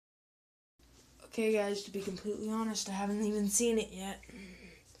Okay, guys, to be completely honest, I haven't even seen it yet.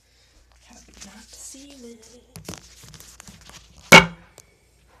 Have not seen it. My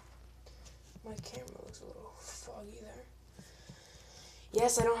camera looks a little foggy there.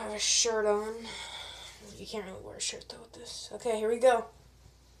 Yes, I don't have a shirt on. You can't really wear a shirt though with this. Okay, here we go.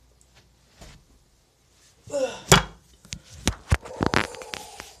 Ugh.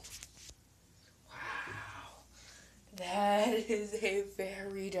 Wow. That is a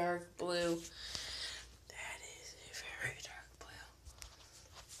very dark blue. That is a very dark blue.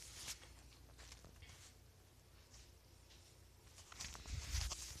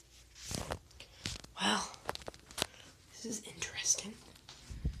 Well, this is interesting.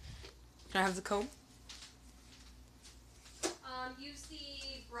 Can I have the comb? Use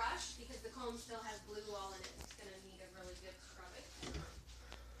the brush because the comb still has blue all in it. It's going to need a really good scrubbing.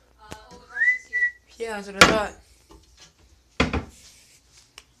 The brush is here. Yeah, that's what I thought.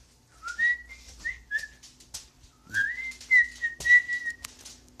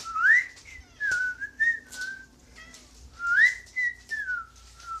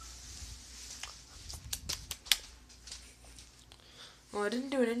 Well, I didn't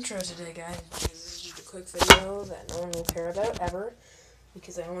do an intro today, guys, because this is just a quick video that no one will care about, ever,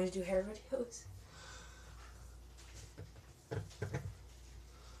 because I always do hair videos.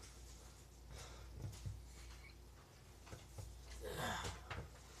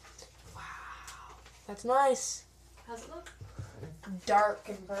 Wow. That's nice. How's it look? Dark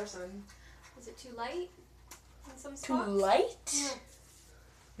in person. Is it too light in some spots? Too light? Yeah.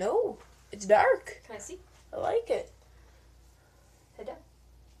 No, it's dark. Can I see? I like it. Head down.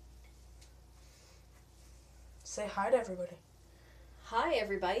 Say hi to everybody. Hi,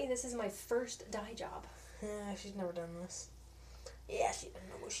 everybody. This is my first dye job. Yeah, she's never done this. Yeah, she doesn't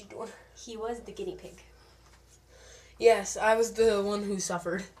know what she's doing. He was the guinea pig. Yes, I was the one who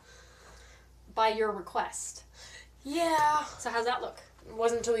suffered. By your request. Yeah. So how's that look? It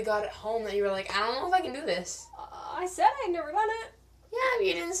wasn't until we got it home that you were like, I don't know if I can do this. I said I'd never done it. Yeah, but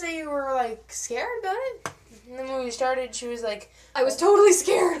you didn't say you were, like, scared about it. And then when we started, she was like... I was totally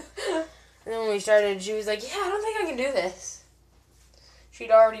scared. And then when we started, she was like, yeah, I don't think I can do this.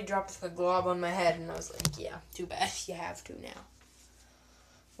 She'd already dropped the glob on my head, and I was like, yeah, too bad. You have to now.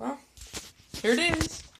 Well, here it is.